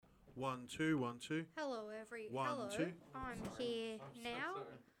1, 2, 1, 2. Hello, One, Hello, two. I'm here now.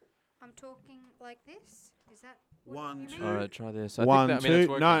 I'm talking like this. Is that what 1, you 2. mean? All right, try this. 1, it's 2.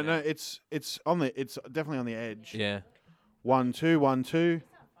 working No, now. it's on the. It's definitely on the edge. Yeah. 1, 2, 1, 2.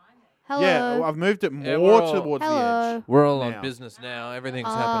 Hello. Yeah, I've moved it Yeah, more we're all- towards the Hello. edge. We're all Now. on business now. Everything's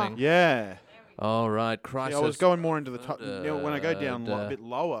Ah. happening. Yeah. All right, See, crisis. I was going more into the top. When I go down a bit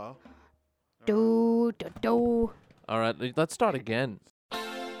lower. Do do do. All right, let's start again.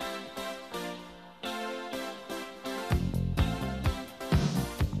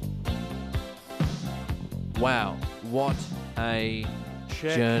 Wow, what a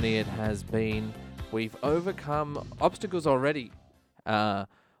Check. journey it has been. We've overcome obstacles already on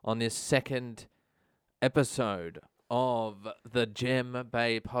this second episode of the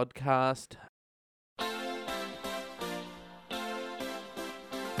Djem-Bae podcast.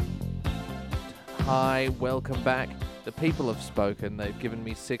 Hi, welcome back. The people have spoken. They've given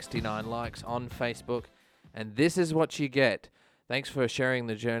me 69 likes on Facebook, and this is what you get. Thanks for sharing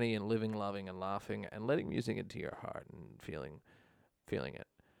the journey and living, loving, and laughing, and letting music into your heart and feeling it.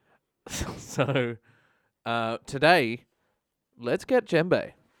 So, today, let's get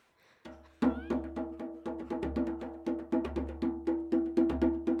Djem-Bae.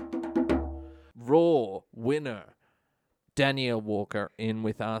 Raw winner Danielle Walker in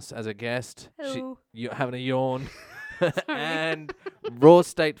with us as a guest. Hello. You're having a yawn. And Raw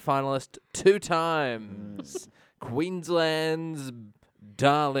State finalist 2 times. Queensland's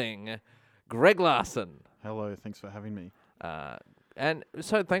darling, Greg Larsen. Hello, thanks for having me. And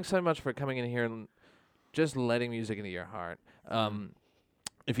so thanks so much for coming in here and just letting music into your heart.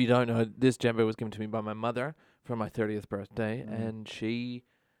 If you don't know, this djembe was given to me by my mother for my 30th birthday, and she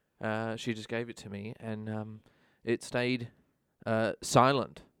just gave it to me, and it stayed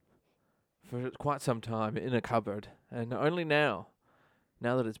silent for quite some time in a cupboard, and only now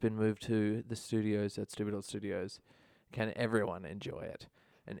that it's been moved to the studios at Stupid Old Studios, can everyone enjoy it,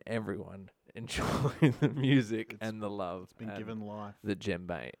 and everyone enjoy the music and the love. It's been and given life. the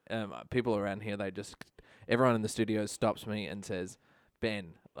djembe. People around here, everyone in the studio stops me and says,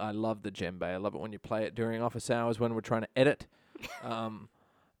 Ben, I love the djembe. I love it when you play it during office hours when we're trying to edit. And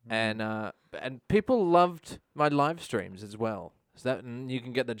people loved my live streams as well. And you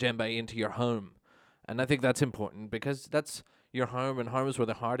can get the djembe into your home. And I think that's important because that's your home, and home is where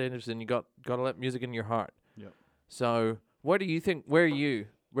the heart is, and you got to let music in your heart. Yep. So what do you think? Where are you?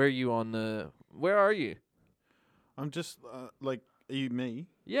 Where are you? I'm just are you me?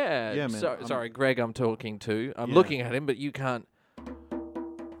 Yeah. Yeah, man. Sorry, Greg, I'm talking to. I'm Yeah. looking at him, but you can't.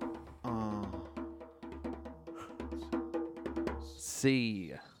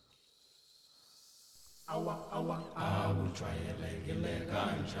 See.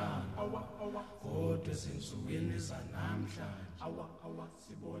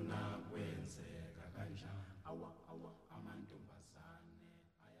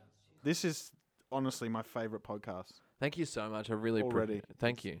 This is honestly my favorite podcast. Thank you so much. I really Already. appreciate it.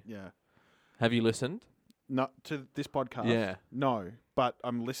 Thank you. Yeah. Have you listened? Not to this podcast. Yeah. No, but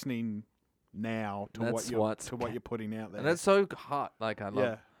I'm listening now to That's what you're putting out there. And that's so hot. Like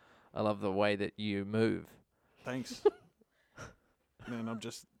yeah. I love the way that you move. Thanks. Man,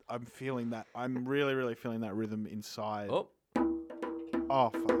 I'm feeling that. I'm really, really feeling that rhythm inside. Oh. Oh,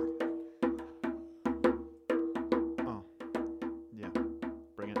 fuck. Oh. Yeah.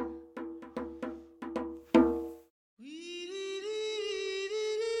 Bring it.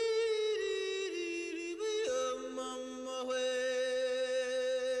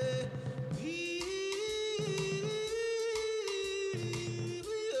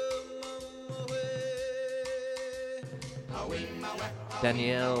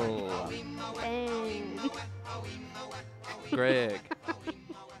 Danielle. Ben. Greg.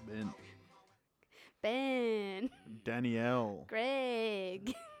 Ben. Danielle.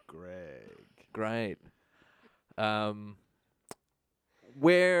 Greg. Greg. Great.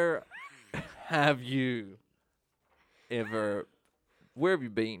 Where have you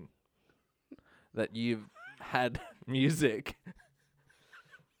been that you've had music?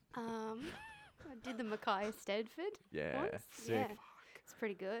 I did the Mackay Stedford. Yeah. Once. Sick. Yeah. It's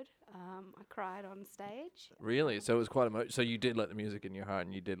pretty good. I cried on stage. Really? So it was quite emotional. So you did let the music in your heart,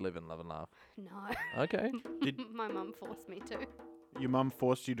 and you did live and love and laugh. No. Okay. My mum forced me to. Your mum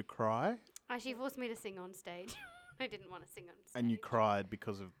forced you to cry, She forced me to sing on stage. I didn't want to sing on stage. and you cried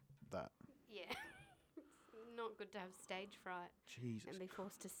because of that. Yeah. It's not good to have stage fright Jesus. and be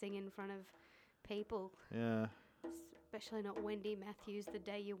forced to sing in front of people. Yeah. Especially not Wendy Matthews the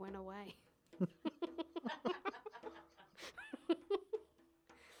day you went away.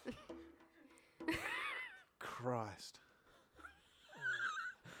 Christ.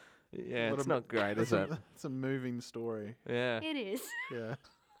 Yeah, it's not great, is it? It's a moving story. Yeah. It is. Yeah.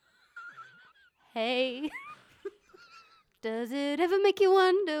 Hey, does it ever make you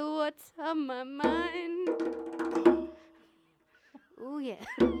wonder what's on my mind? Oh, yeah.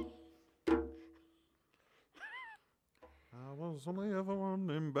 I was only ever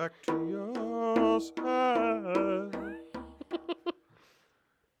running back to your side.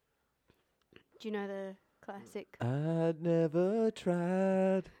 Do you know the classic? I'd never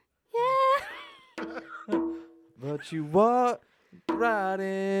tried, Yeah. but you walked right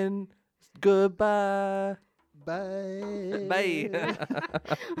in. Goodbye. Bye. Bye.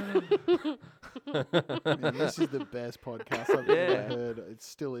 Man, this is the best podcast I've ever heard. It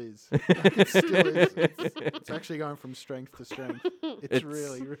still is. It still is. It's actually going from strength to strength. It's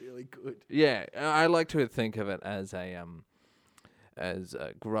really, really good. Yeah, I like to think of it as a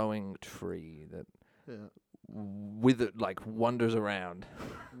growing tree that wanders around.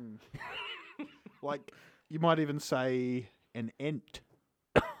 Like, you might even say an ent.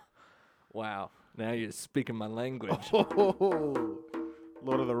 Wow, now you're speaking my language. Oh,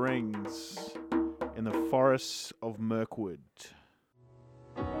 Lord of the Rings in the forests of Mirkwood.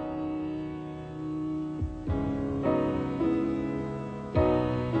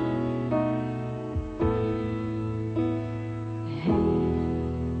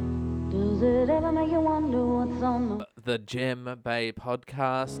 Does it ever make you wonder what's on The Djem-Bae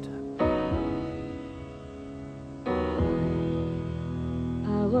podcast.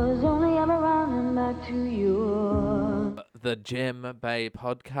 I was only ever running back to you. The Djem-Bae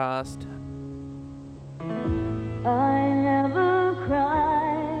podcast. I never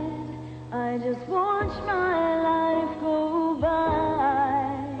cried. I just watched my life go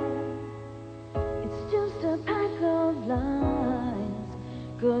by. It's just a pack of lies.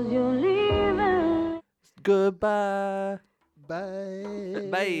 'Cause you're leaving. Goodbye. Bye.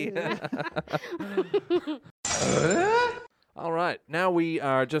 Bye. All right, now we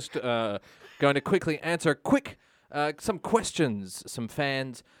are just going to quickly answer some questions. Some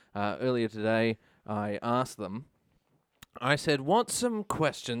fans earlier today, I asked them. I said, "What's some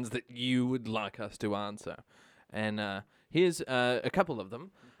questions that you would like us to answer?" And here's a couple of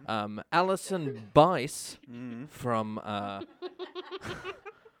them. Alison Bice from a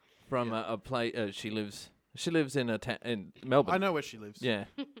place. She lives in in Melbourne. I know where she lives. Yeah.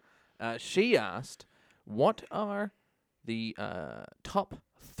 She asked, "What are the top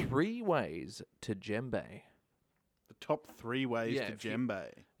 3 ways to Djem-Bae?" The top 3 ways Yeah, to if you-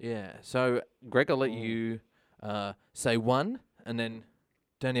 Djem-Bae. Yeah. So, Greg, I'll let you say one, and then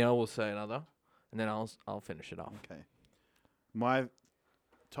Danielle will say another, and then I'll finish it off. Okay. One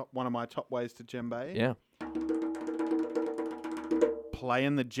of my top ways to Djem-Bae. Yeah.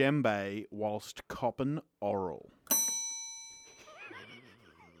 Playing the Djem-Bae whilst copping oral.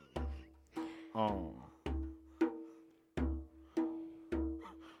 Oh.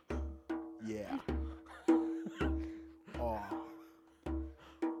 Yeah. Oh.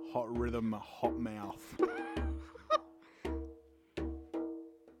 Hot rhythm, hot mouth.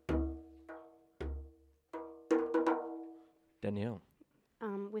 Danielle.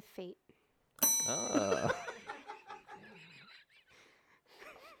 With feet. Ah.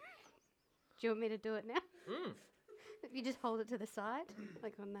 Do you want me to do it now? If you just hold it to the side,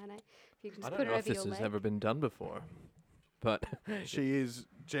 like on that, if you can I just don't put it know over if this your has leg. ever been done before, but She is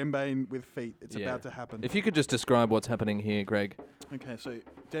Djem-Bae with feet. It's Yeah. about to happen. if you could just describe what's happening here, Greg. Okay, so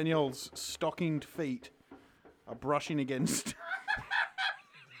Danielle's stockinged feet are brushing against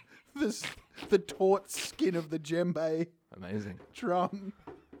the taut skin of the Djem-Bae Amazing. drum,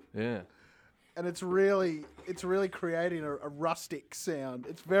 Yeah. and it's really creating a rustic sound.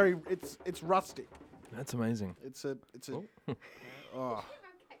 It's rustic. That's amazing. It's a oh,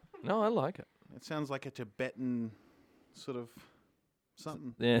 No, I like it. it sounds like a Tibetan sort of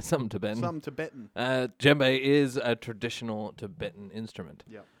something. Yeah, something Tibetan. Some Tibetan. Djembe is a traditional Tibetan instrument.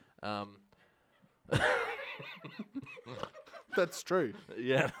 Yeah, Um, that's true.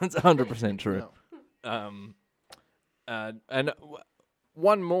 yeah, that's 100% true. Yeah.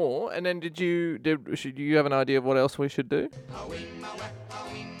 One more, and then should you have an idea of what else we should do?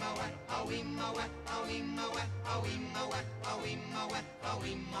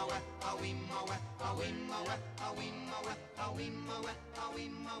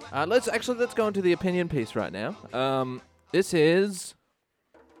 Let's go into the opinion piece right now. This is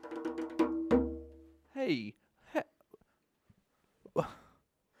hey.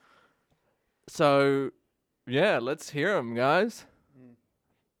 So, yeah, let's hear them, guys.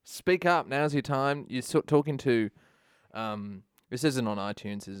 Speak up. Now's your time. You're talking to. This isn't on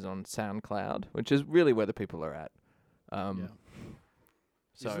iTunes. This is on SoundCloud, which is really where the people are at.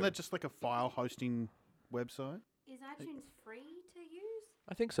 So Isn't that just like a file hosting website? Is iTunes free to use?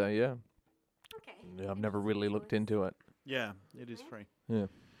 I think so, yeah. Okay. Yeah, I've never really looked into it. Yeah, it is free. Yeah.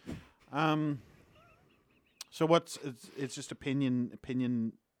 So it's just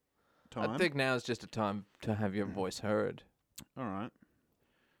opinion time. I think now is just a time to have your voice heard. All right.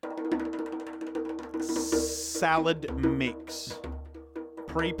 Salad mix.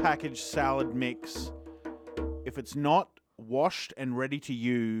 Pre-packaged salad mix. If it's not washed and ready to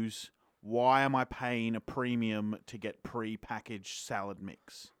use, why am I paying a premium to get pre-packaged salad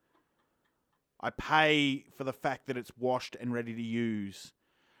mix? I pay for the fact that it's washed and ready to use.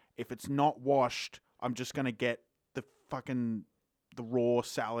 If it's not washed, I'm just going to get the raw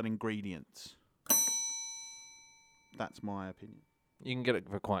salad ingredients. That's my opinion. You can get it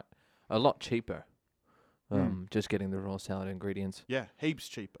for quite a lot cheaper. Just getting the raw salad ingredients. Yeah, heaps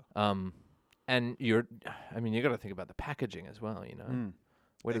cheaper. And you got to think about the packaging as well, you know.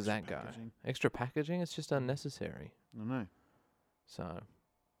 Where does that go? Extra packaging? It's just unnecessary. I know. So,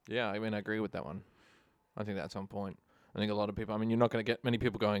 yeah, I mean, I agree with that one. I think that's on point. I think a lot of people, you're not going to get many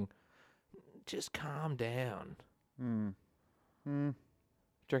people going, just calm down. Do you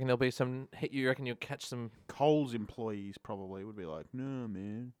reckon there'll be some, you reckon you'll catch some? Coles employees probably would be like, no,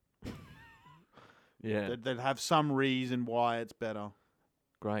 man. Yeah. They'd have some reason why it's better.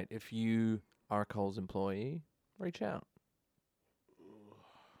 Great. If you are a Coles employee, reach out.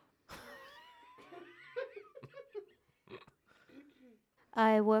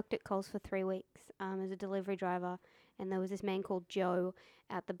 I worked at Coles for 3 weeks as a delivery driver, and there was this man called Joe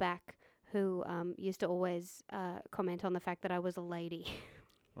at the back who used to always comment on the fact that I was a lady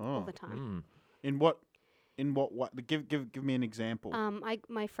all the time. In what? Give me an example.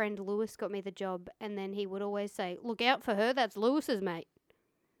 My friend Lewis got me the job, and then he would always say, "Look out for her. That's Lewis's mate.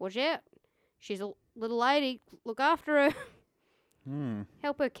 Watch out. She's a little lady. Look after her.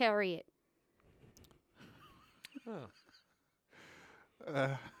 Help her carry it."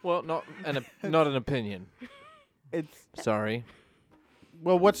 Well, not an opinion. It's Sorry.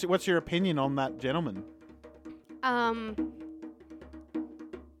 well. What's your opinion on that gentleman?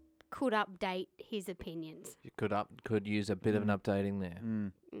 Could update his opinions. You could use a bit of an updating there.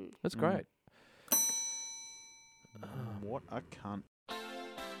 That's great. What a cunt.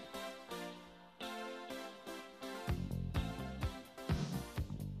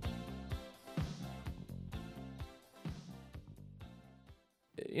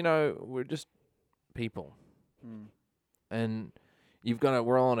 You know, we're just people. And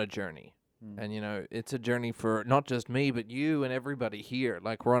we're all on a journey. And, you know, it's a journey for not just me, but you and everybody here.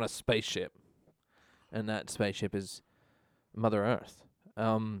 Like, we're on a spaceship. And that spaceship is Mother Earth.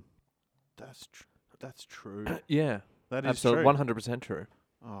 That's true. Yeah. That is absolutely, true. 100% true.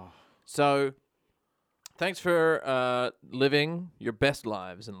 Oh. So, thanks for living your best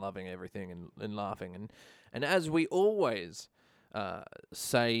lives and loving everything and laughing. And as we always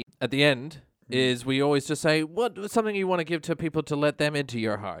say at the end, is we always just say, what's something you want to give to people to let them into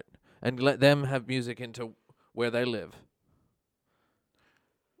your heart? And let them have music into where they live.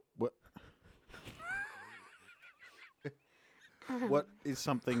 What? What is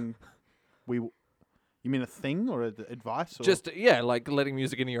something you mean a thing or advice? Or? Just like letting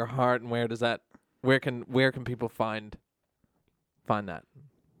music into your heart, and where can people find that?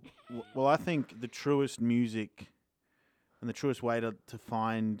 Well, I think the truest music and the truest way to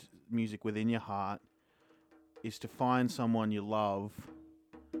find music within your heart is to find someone you love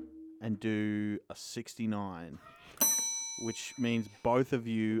and do a 69, which means both of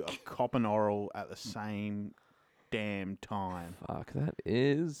you are copping oral at the same damn time. Fuck, that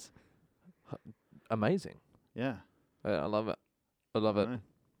is amazing. Yeah. I love it. I love it. I know.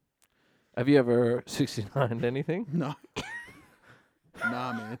 Have you ever 69'd anything? No.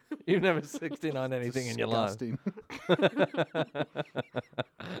 Nah, man. You've never 69'd anything in your life. Disgusting.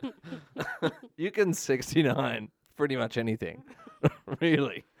 You can 69 pretty much anything.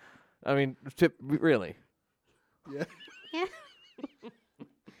 Really. I mean, really. Yeah. Yeah.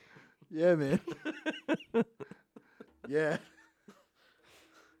 Yeah, man. Yeah.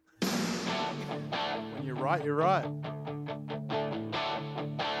 When you're right, you're right.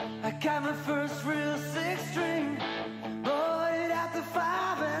 I got my first real six-string, bought it at the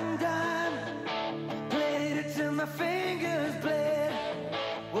 5 and dime, played it till my fingers bled.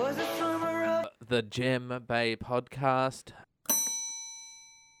 Was the summer of The Djem-Bae podcast.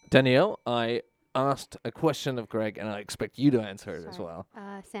 Danielle, I asked a question of Greg, and I expect you to answer it as well.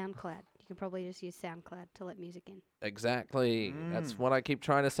 SoundCloud. You can probably just use SoundCloud to let music in. Exactly. That's what I keep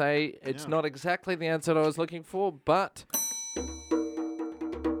trying to say. It's Yeah. not exactly the answer that I was looking for, but...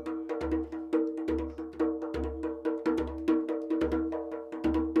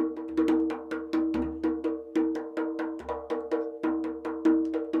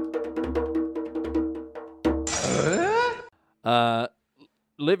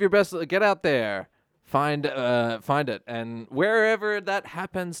 Live your best. Get out there. Find it. And wherever that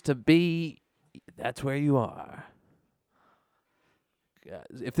happens to be, that's where you are.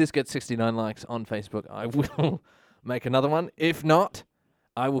 If this gets 69 likes on Facebook, I will make another one. If not,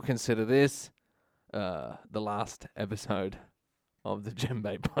 I will consider this the last episode of the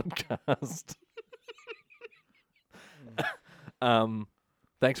Djem-Bae podcast.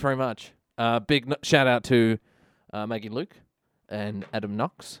 Thanks very much. Big shout out to Maggie Luke and Adam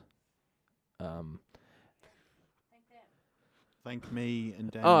Knox. Thank me and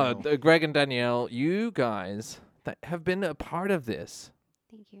Danielle. Greg and Danielle, you guys that have been a part of this.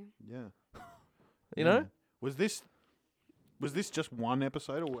 Thank you. Yeah. You know? Was this just one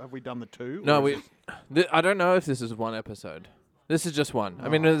episode, or have we done the two? No, or is I don't know if this is one episode. This is just one. I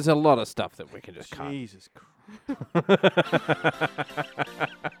mean, there's a lot of stuff that we can just cut. Jesus Christ.